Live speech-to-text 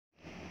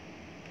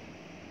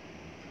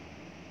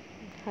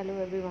Hello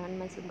everyone,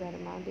 myself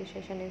Garima. This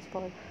session is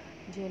for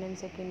JNM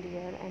second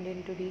year, and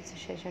in today's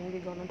session we're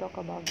gonna talk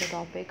about the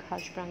topic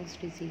Hirschsprung's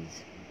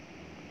disease.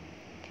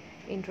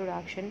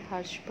 Introduction.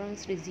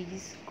 Hirschsprung's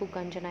disease को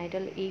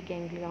congenital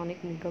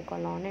aganglionic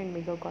megacolon and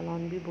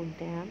megacolon भी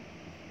बोलते हैं.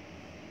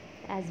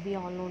 As we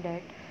all know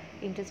that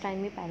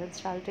intestine में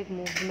peristaltic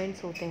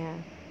movements होते हैं,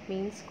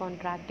 means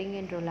contracting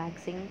and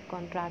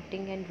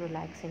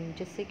relaxing,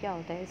 जिससे क्या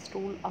होता है,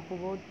 stool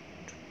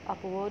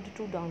upward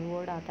to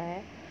downward आता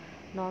है.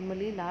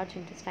 नॉर्मली लार्ज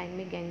इंटेस्टाइन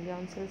में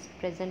गैंग्लियन सेल्स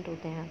प्रेजेंट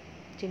होते हैं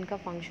जिनका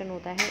फंक्शन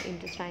होता है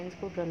इंटेस्टाइन्स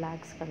को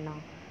रिलैक्स करना.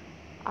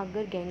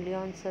 अगर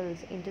गैंग्लियन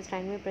सेल्स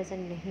इंटेस्टाइन में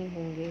प्रेजेंट नहीं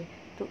होंगे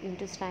तो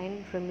intestine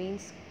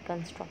remains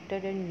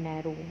constructed and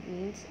narrow,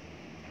 means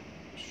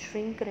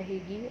shrink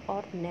रहेगी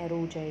और नैरो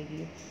हो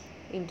जाएगी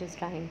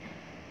इंटेस्टाइन.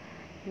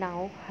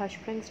 नाउ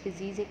हर्शस्प्रिंग्स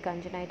डिजीज़ एक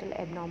कंजेनाइटल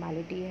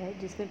एबनॉर्मेलिटी है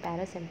जिसमें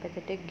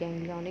parasympathetic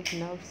ganglionic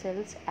nerve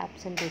cells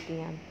absent होती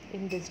हैं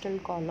इन distal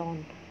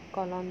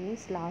colon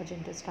means large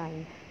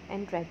intestine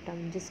and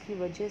rectum, जिसकी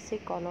वजह से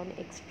कॉलॉन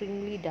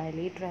एक्सट्रीमली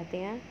डायलेट रहते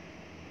हैं.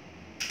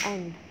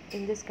 And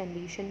in this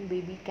condition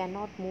baby can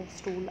not move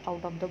stool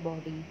out of the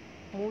body.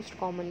 Most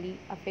commonly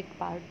affect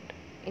part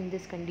in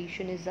this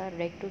condition is the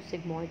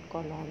रेक्टोसिग्मॉइड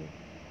colon.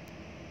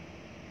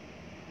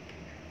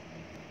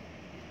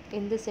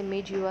 In this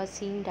image you are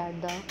seeing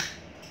that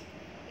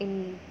in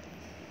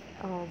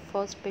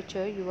first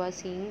picture you are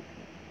seeing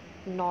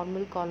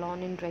normal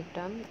colon in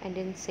rectum, and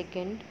in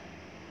second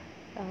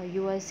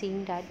you are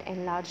seeing that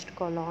enlarged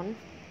colon,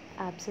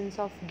 absence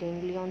of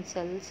ganglion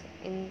cells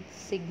in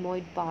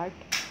sigmoid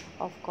part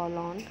of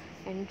colon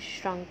and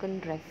shrunken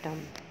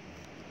rectum.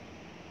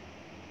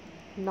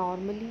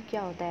 Normally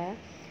क्या होता है,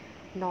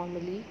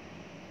 normally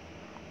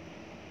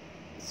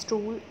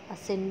stool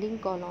ascending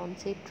colon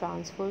से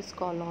transverse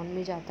colon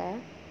में जाता है,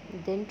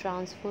 then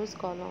transverse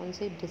colon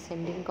से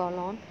descending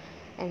colon,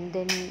 and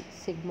then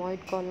sigmoid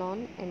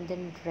colon, and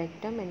then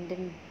rectum, and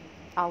then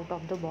out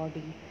of the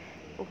body.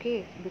 Okay,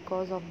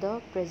 because of the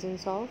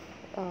presence of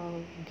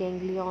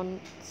ganglion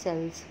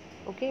cells.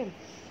 Okay,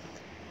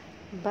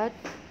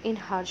 but in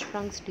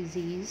हर्शस्प्रंग्स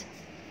disease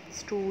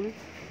stool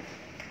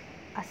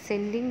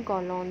ascending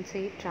colon से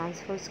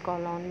transverse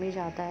colon में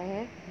जाता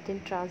है, then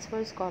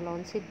transverse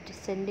colon से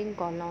descending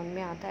colon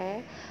में आता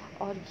है,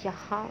 और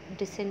यहाँ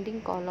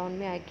डिसेंडिंग कॉलॉन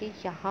में आके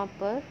यहाँ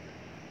पर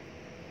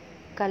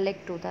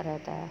कलेक्ट होता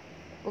रहता है.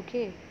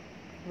 ओके,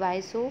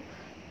 वाई सो?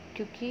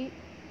 क्योंकि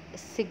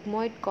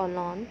सिग्मॉइड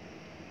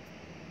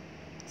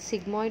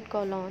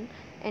कॉलॉन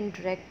एंड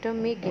रेक्टम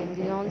में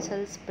गैंग्लियन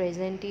सेल्स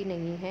प्रेजेंट ही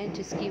नहीं है,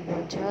 जिसकी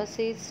वजह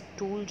से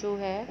स्टूल जो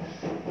है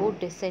वो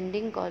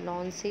डिसेंडिंग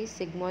कॉलॉन से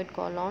sigmoid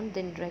colon,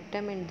 then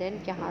rectum, and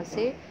then यहाँ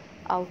से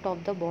आउट ऑफ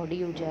द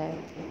बॉडी हो जाए.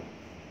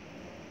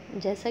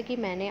 जैसा कि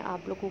मैंने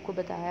आप लोगों को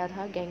बताया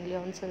था,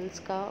 गैंग्लियन सेल्स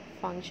का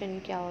फंक्शन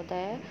क्या होता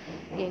है.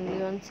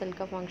 गैंग्लियन सेल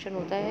का फंक्शन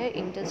होता है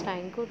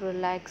इंटेस्टाइन को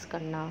रिलैक्स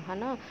करना, है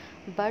ना.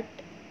 बट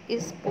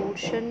इस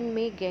पोर्शन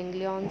में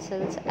गैंग्लियन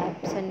सेल्स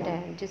एब्सेंट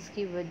हैं,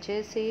 जिसकी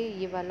वजह से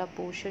ये वाला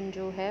पोर्शन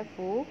जो है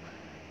वो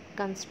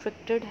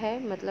कंस्ट्रिक्टेड है,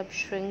 मतलब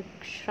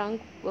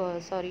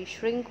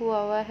श्रिंक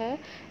हुआ है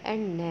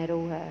एंड नैरो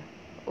है.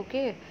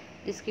 ओके,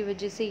 जिसकी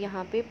वजह से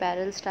यहाँ पे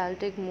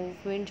पेरिस्टाल्टिक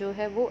मूवमेंट जो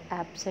है वो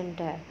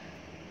एब्सेंट है.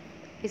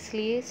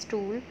 इसलिए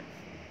स्टूल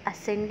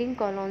असेंडिंग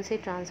कॉलॉन से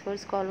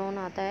ट्रांसवर्स कॉलॉन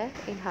आता है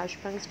इन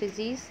हर्शस्प्रंग्स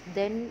डिजीज़,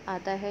 देन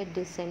आता है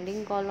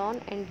डिसेंडिंग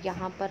कॉलॉन, एंड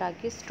यहाँ पर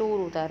आके स्टोर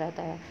होता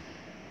रहता है.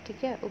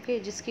 ठीक है. ओके,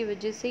 जिसकी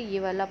वजह से ये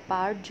वाला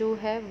पार्ट जो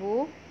है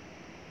वो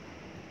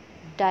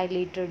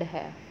डायलेटेड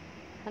है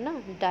ना,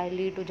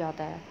 डायलेट हो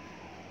जाता है.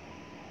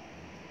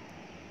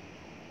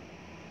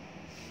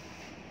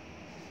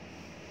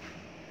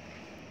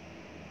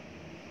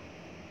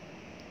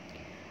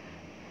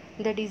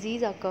 The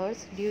disease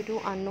occurs due to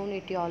unknown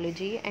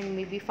etiology and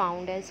may be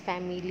found as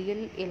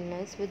familial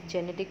illness with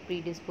genetic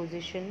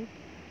predisposition.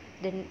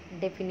 Then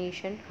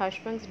definition: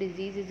 Hirschsprung's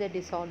disease is a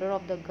disorder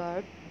of the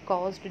gut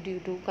caused due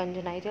to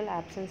congenital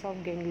absence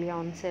of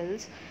ganglion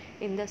cells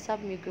in the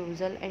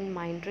submucosal and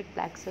meningeal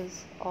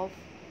plexus of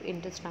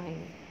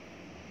intestine.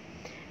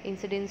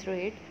 Incidence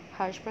rate: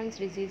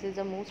 Hirschsprung's disease is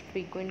the most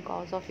frequent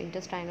cause of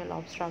intestinal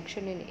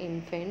obstruction in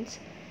infants,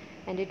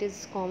 and it is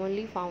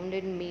commonly found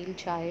in male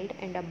child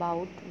and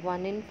about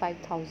 1 in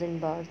 5,000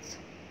 births.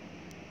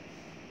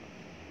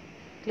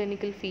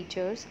 Clinical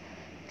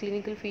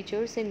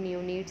features in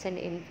neonates and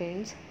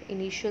infants.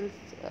 Initial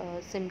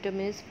symptom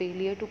is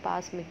failure to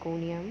pass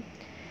meconium,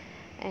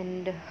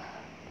 and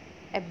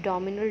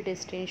abdominal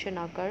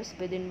distension occurs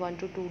within 1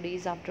 to 2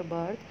 days after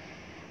birth.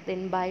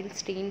 Then bile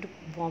stained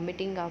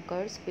vomiting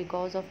occurs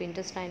because of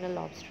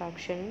intestinal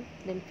obstruction.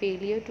 Then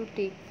failure to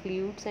take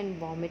fluids and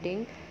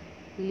vomiting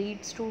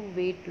leads to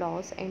weight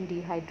loss and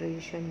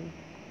dehydration.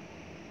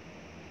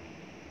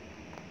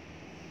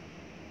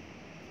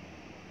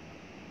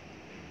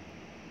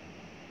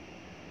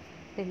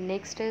 The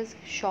next is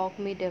shock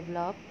may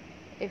develop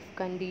if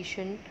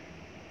condition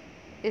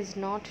is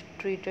not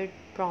treated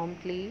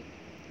promptly.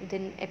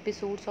 Then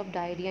episodes of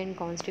diarrhea and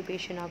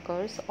constipation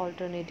occurs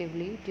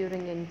alternatively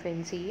during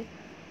infancy.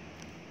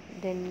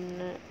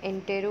 Then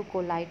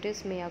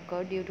enterocolitis may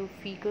occur due to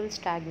fecal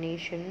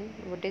stagnation.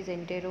 What is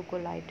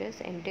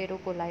enterocolitis?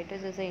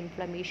 Enterocolitis is an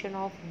inflammation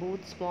of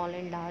both small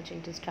and large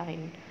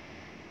intestine.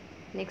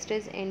 Next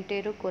is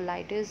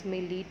enterocolitis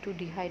may lead to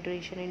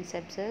dehydration and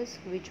sepsis,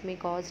 which may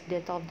cause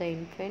death of the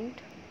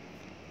infant.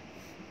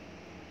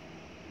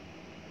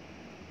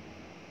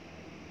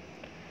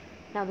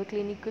 Now the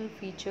clinical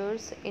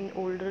features in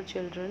older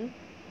children.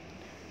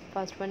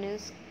 First one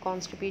is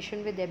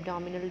constipation with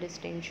abdominal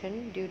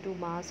distension due to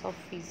mass of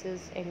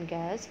feces and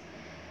gas.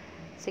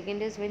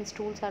 Second is when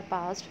stools are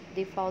passed,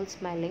 they foul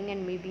smelling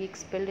and may be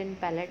expelled in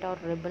pellet or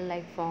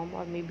ribbon-like form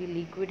or may be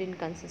liquid in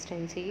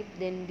consistency.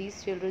 Then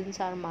these children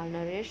are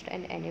malnourished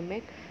and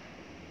anemic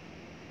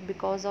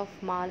because of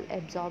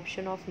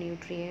malabsorption of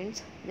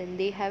nutrients. Then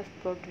they have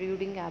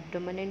protruding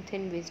abdomen and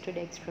thin waisted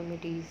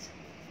extremities.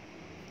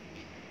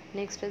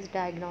 Next is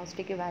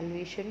diagnostic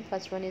evaluation.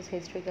 First one is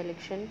history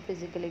collection,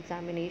 physical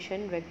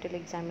examination, rectal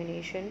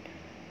examination,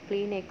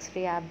 plain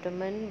X-ray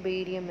abdomen,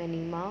 barium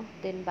enema,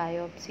 then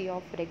biopsy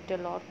of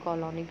rectal or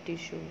colonic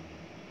tissue.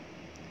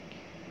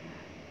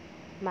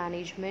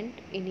 Management.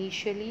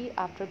 Initially,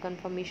 after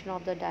confirmation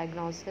of the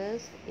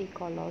diagnosis, a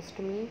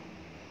colostomy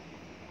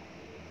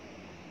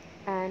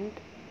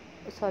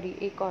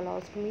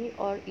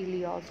or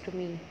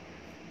ileostomy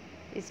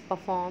is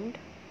performed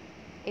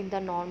in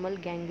the normal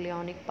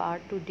ganglionic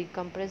part to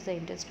decompress the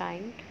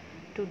intestine,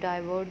 to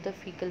divert the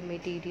fecal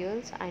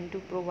materials and to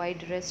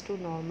provide rest to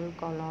normal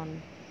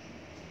colon.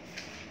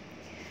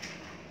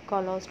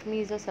 Colostomy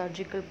is a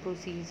surgical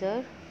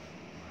procedure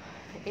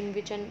in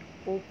which an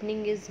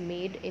opening is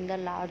made in the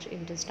large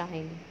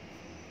intestine.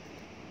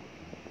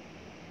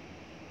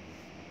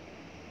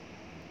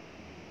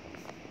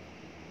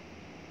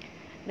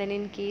 Then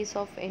in case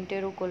of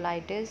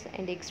enterocolitis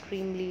and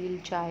extremely ill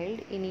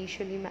child,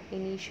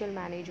 initial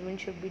management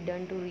should be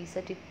done to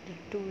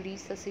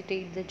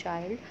resuscitate the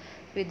child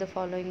with the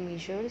following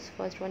measures.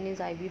 First one is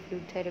IV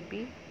fluid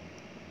therapy,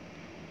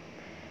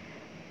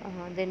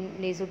 then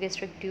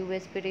nasogastric tube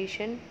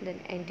aspiration, then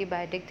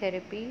antibiotic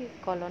therapy,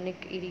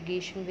 colonic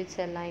irrigation with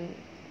saline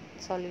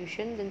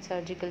solution, then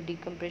surgical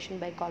decompression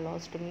by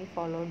colostomy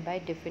followed by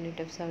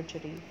definitive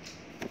surgery.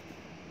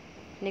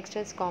 Next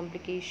is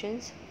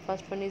complications.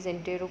 First one is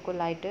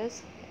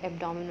enterocolitis,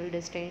 abdominal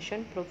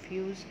distension,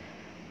 profuse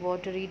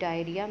watery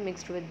diarrhea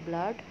mixed with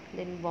blood,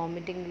 then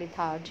vomiting,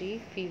 lethargy,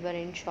 fever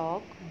and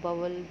shock,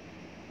 bowel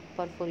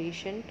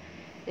perforation,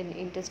 then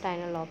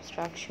intestinal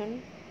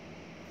obstruction,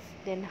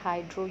 then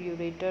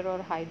hydroureter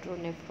or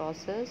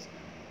hydronephrosis,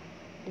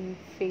 then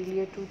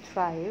failure to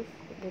thrive,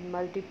 then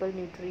multiple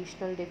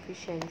nutritional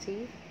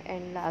deficiency,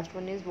 and last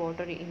one is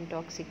water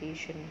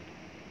intoxication.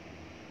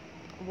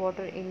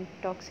 Water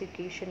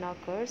intoxication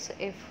occurs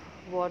if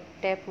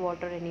tap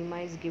water enema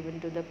is given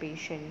to the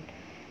patient.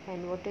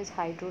 And what is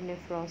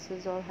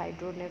hydronephrosis or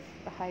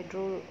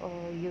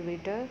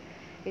hydroureter?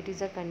 It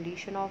is a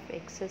condition of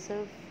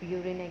excessive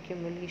urine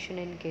accumulation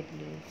in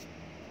kidney.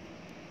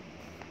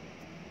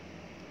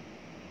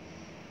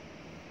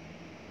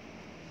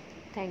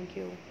 Thank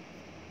you.